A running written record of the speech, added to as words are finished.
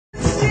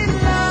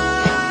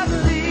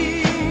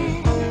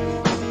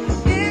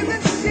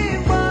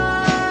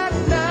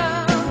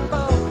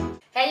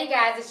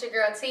guys, it's your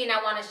girl T, and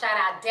I want to shout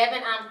out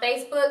Devin on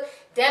Facebook.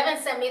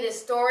 Devin sent me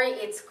this story.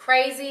 It's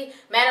crazy.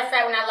 Matter of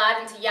fact, when I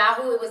logged into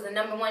Yahoo, it was the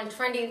 #1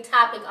 trending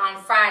topic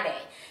on Friday.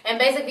 And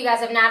basically, if you guys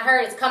have not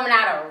heard, it's coming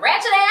out of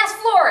ratchet-ass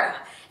Florida.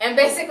 And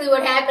basically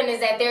what happened is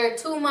that there are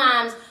two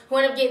moms who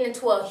end up getting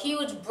into a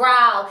huge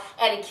brawl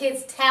at a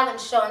kid's talent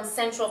show in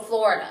Central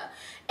Florida.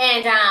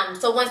 And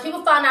so once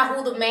people found out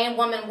who the main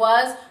woman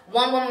was,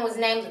 one woman was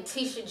named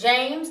Letitia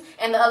James,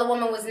 and the other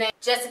woman was named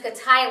Jessica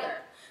Tyler.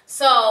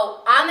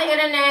 So on the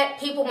internet,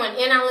 people went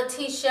in on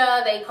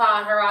Letitia. They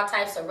called her all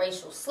types of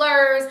racial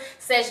slurs,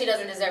 said she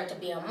doesn't deserve to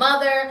be a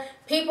mother.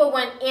 People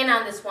went in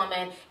on this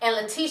woman, and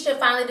Letitia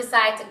finally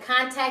decided to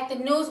contact the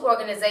news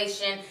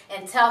organization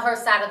and tell her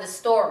side of the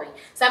story.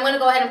 So I'm going to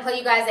go ahead and play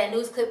you guys that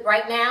news clip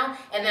right now,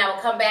 and then I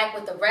will come back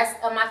with the rest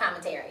of my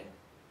commentary.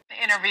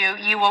 Interview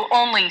you will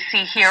only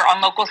see here on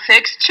Local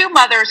 6. Two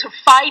mothers who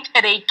fight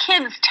at a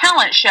kids'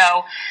 talent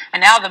show,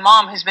 and now the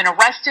mom who's been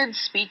arrested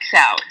speaks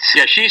out.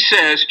 Yeah, she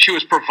says she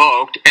was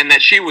provoked and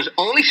that she was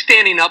only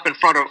standing up in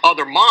front of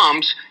other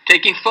moms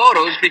taking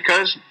photos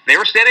because they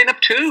were standing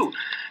up too.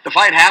 The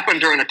fight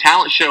happened during a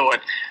talent show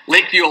at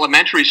Lakeview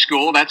Elementary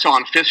School. That's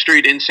on 5th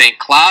Street in St.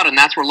 Cloud, and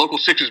that's where Local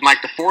 6's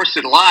Mike DeForest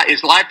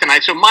is live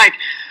tonight. So, Mike,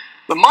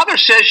 the mother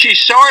says she's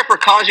sorry for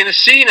causing a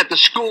scene at the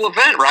school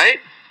event, right?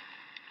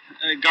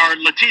 Guard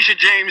Letitia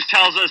James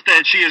tells us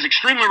that she is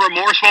extremely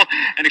remorseful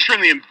and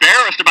extremely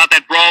embarrassed about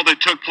that brawl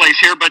that took place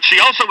here, but she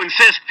also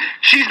insists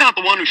she's not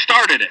the one who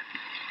started it.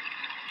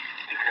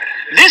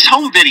 This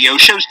home video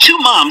shows two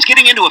moms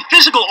getting into a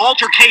physical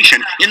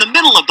altercation in the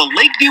middle of the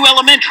Lakeview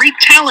Elementary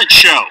talent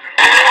show.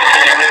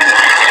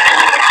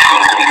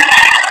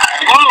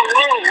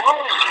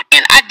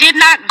 And I did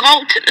not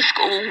go to the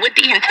school with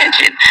the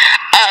intention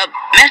of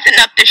messing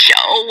up the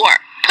show or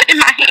putting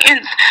my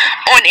hands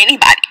on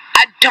anybody.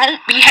 I don't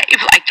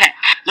behave like that.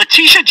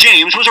 Letitia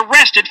James was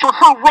arrested for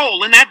her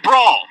role in that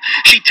brawl.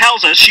 She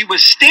tells us she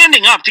was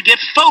standing up to get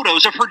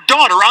photos of her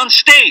daughter on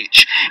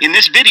stage. In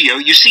this video,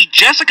 you see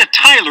Jessica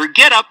Tyler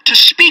get up to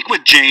speak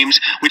with James,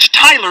 which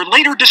Tyler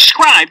later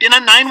described in a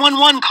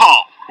 911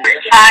 call.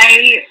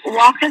 I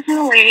walked up to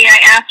the lady. I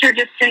asked her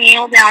just to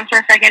kneel down for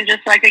a second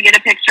just so I could get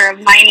a picture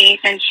of my niece,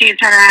 and she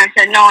turned around and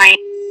said, "No, I ain't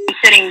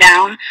sitting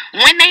down."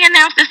 When they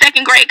announced the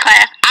second grade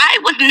class, I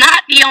was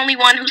not the only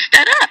one who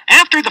stood up.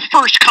 After the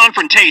first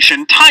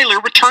confrontation,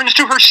 Tyler returns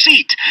to her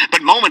seat,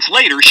 but moments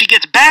later she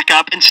gets back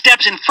up and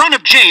steps in front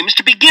of James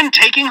to begin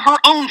taking her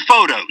own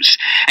photos.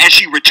 As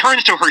she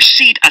returns to her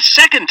seat a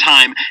second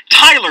time,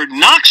 Tyler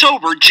knocks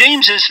over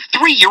James's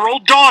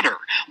 3-year-old daughter.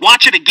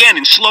 Watch it again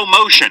in slow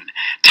motion.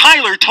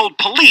 Tyler told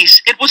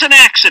police it was an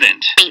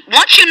accident.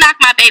 Once you knock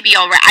my baby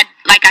over,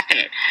 like I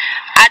said,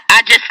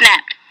 I just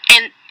snapped.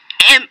 And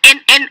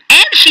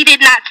she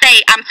did not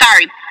say, "I'm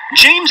sorry."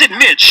 James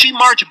admits she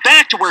marched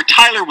back to where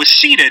Tyler was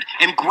seated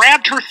and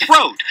grabbed her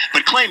throat,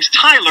 but claims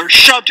Tyler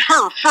shoved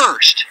her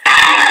first.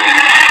 I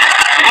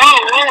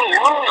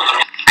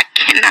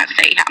cannot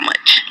say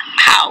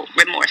how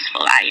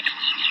remorseful I am.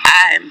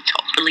 I am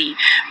totally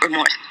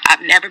remorseful.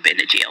 I've never been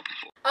to jail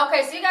before.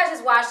 Okay, so you guys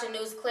just watched the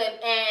news clip,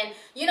 and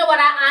you know what?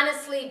 I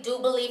honestly do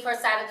believe her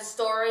side of the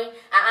story.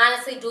 I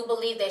honestly do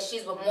believe that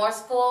she's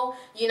remorseful.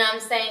 You know what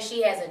I'm saying?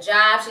 She has a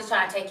job. She's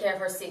trying to take care of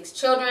her 6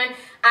 children.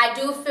 I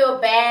do feel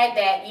bad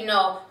that, you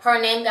know, her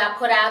name got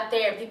put out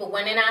there and people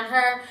went in on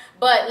her.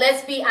 But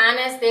let's be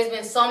honest, there's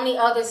been so many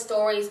other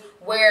stories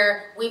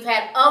where we've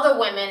had other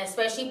women,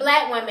 especially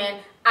black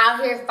women, out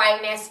here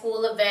fighting at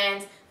school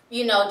events.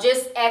 You know,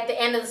 just at the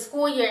end of the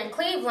school year in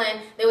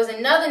Cleveland, there was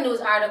another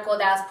news article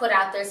that was put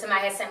out there.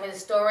 Somebody had sent me the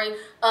story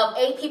of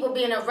 8 people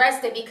being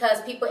arrested because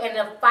people ended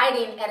up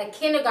fighting at a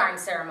kindergarten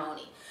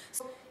ceremony.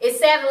 So it's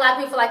sad that a lot of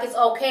people feel like it's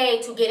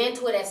okay to get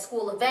into it at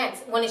school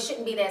events when it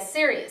shouldn't be that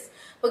serious.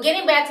 But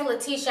getting back to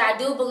Letitia, I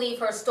do believe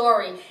her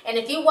story. And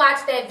if you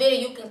watch that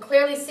video, you can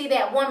clearly see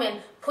that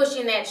woman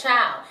pushing that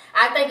child.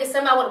 I think if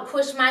somebody would have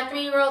pushed my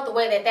 3-year-old the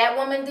way that that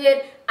woman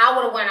did, I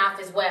would have went off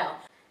as well.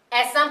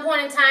 At some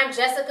point in time,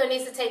 Jessica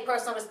needs to take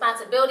personal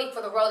responsibility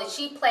for the role that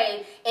she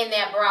played in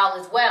that brawl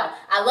as well.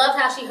 I love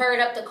how she hurried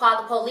up to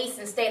call the police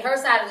and state her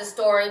side of the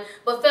story,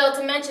 but failed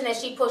to mention that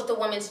she pushed the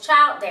woman's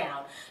child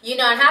down. You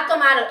know, and how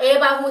come out of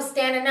everybody who was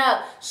standing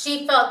up,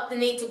 she felt the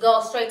need to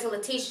go straight to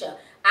Letitia?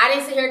 I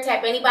didn't see her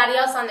tap anybody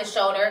else on the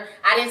shoulder.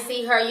 I didn't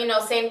see her, you know,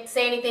 say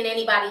anything to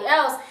anybody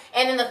else.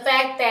 And then the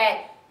fact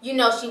that, you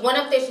know, she went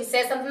up there, she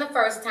said something the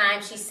first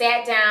time, she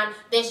sat down,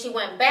 then she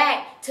went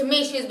back. To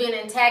me, she was being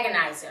an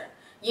antagonizer.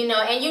 You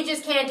know, and you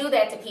just can't do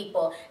that to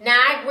people. Now,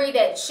 I agree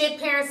that should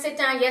parents sit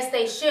down? Yes,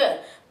 they should.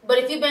 But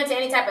if you've been to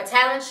any type of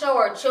talent show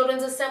or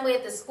children's assembly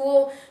at the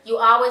school, you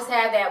always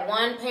have that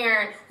one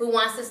parent who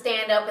wants to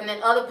stand up, and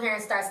then other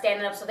parents start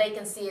standing up so they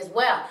can see as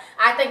well.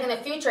 I think in the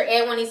future,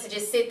 everyone needs to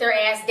just sit their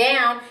ass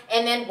down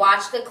and then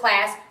watch the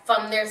class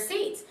from their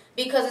seats.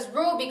 Because it's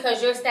rude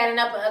because you're standing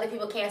up and other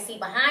people can't see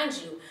behind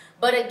you.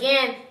 But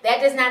again,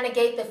 that does not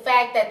negate the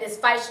fact that this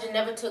fight should have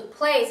never took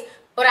place.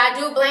 But I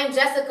do blame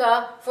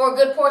Jessica for a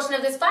good portion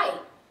of this fight.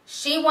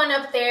 She went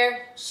up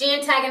there, she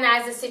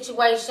antagonized the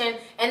situation,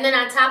 and then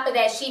on top of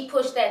that, she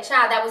pushed that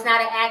child. That was not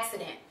an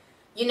accident.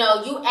 You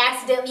know, you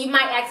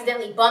might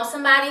accidentally bump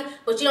somebody,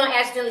 but you don't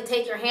accidentally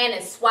take your hand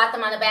and swat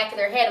them on the back of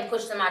their head and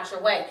push them out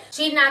your way.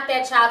 She knocked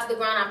that child to the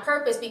ground on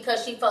purpose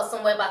because she felt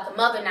some way about the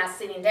mother not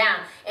sitting down,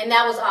 and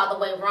that was all the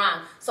way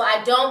wrong. So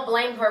I don't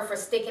blame her for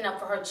sticking up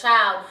for her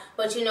child,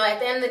 but you know, at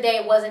the end of the day,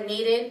 it wasn't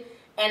needed.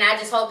 And I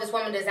just hope this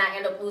woman does not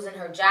end up losing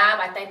her job.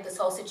 I think this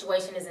whole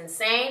situation is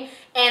insane.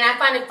 And I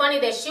find it funny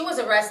that she was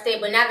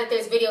arrested, but now that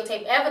there's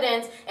videotape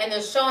evidence and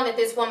they're showing that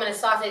this woman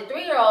assaulted a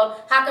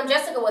 3-year-old, how come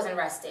Jessica wasn't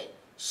arrested?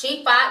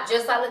 She fought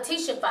just like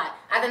Letitia fought.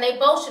 I think they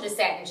both should have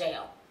sat in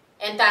jail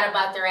and thought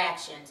about their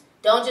actions.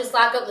 Don't just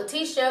lock up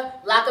Letitia,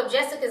 lock up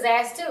Jessica's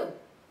ass too.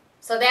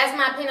 So that's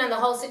my opinion on the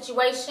whole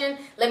situation.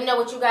 Let me know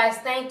what you guys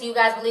think. Do you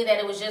guys believe that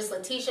it was just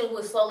Letitia who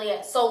was solely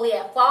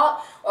at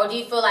fault? Or do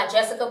you feel like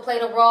Jessica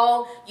played a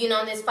role, you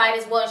know, in this fight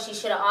as well? She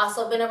should have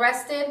also been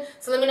arrested.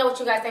 So let me know what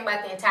you guys think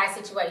about the entire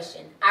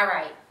situation. All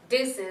right.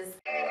 Deuces.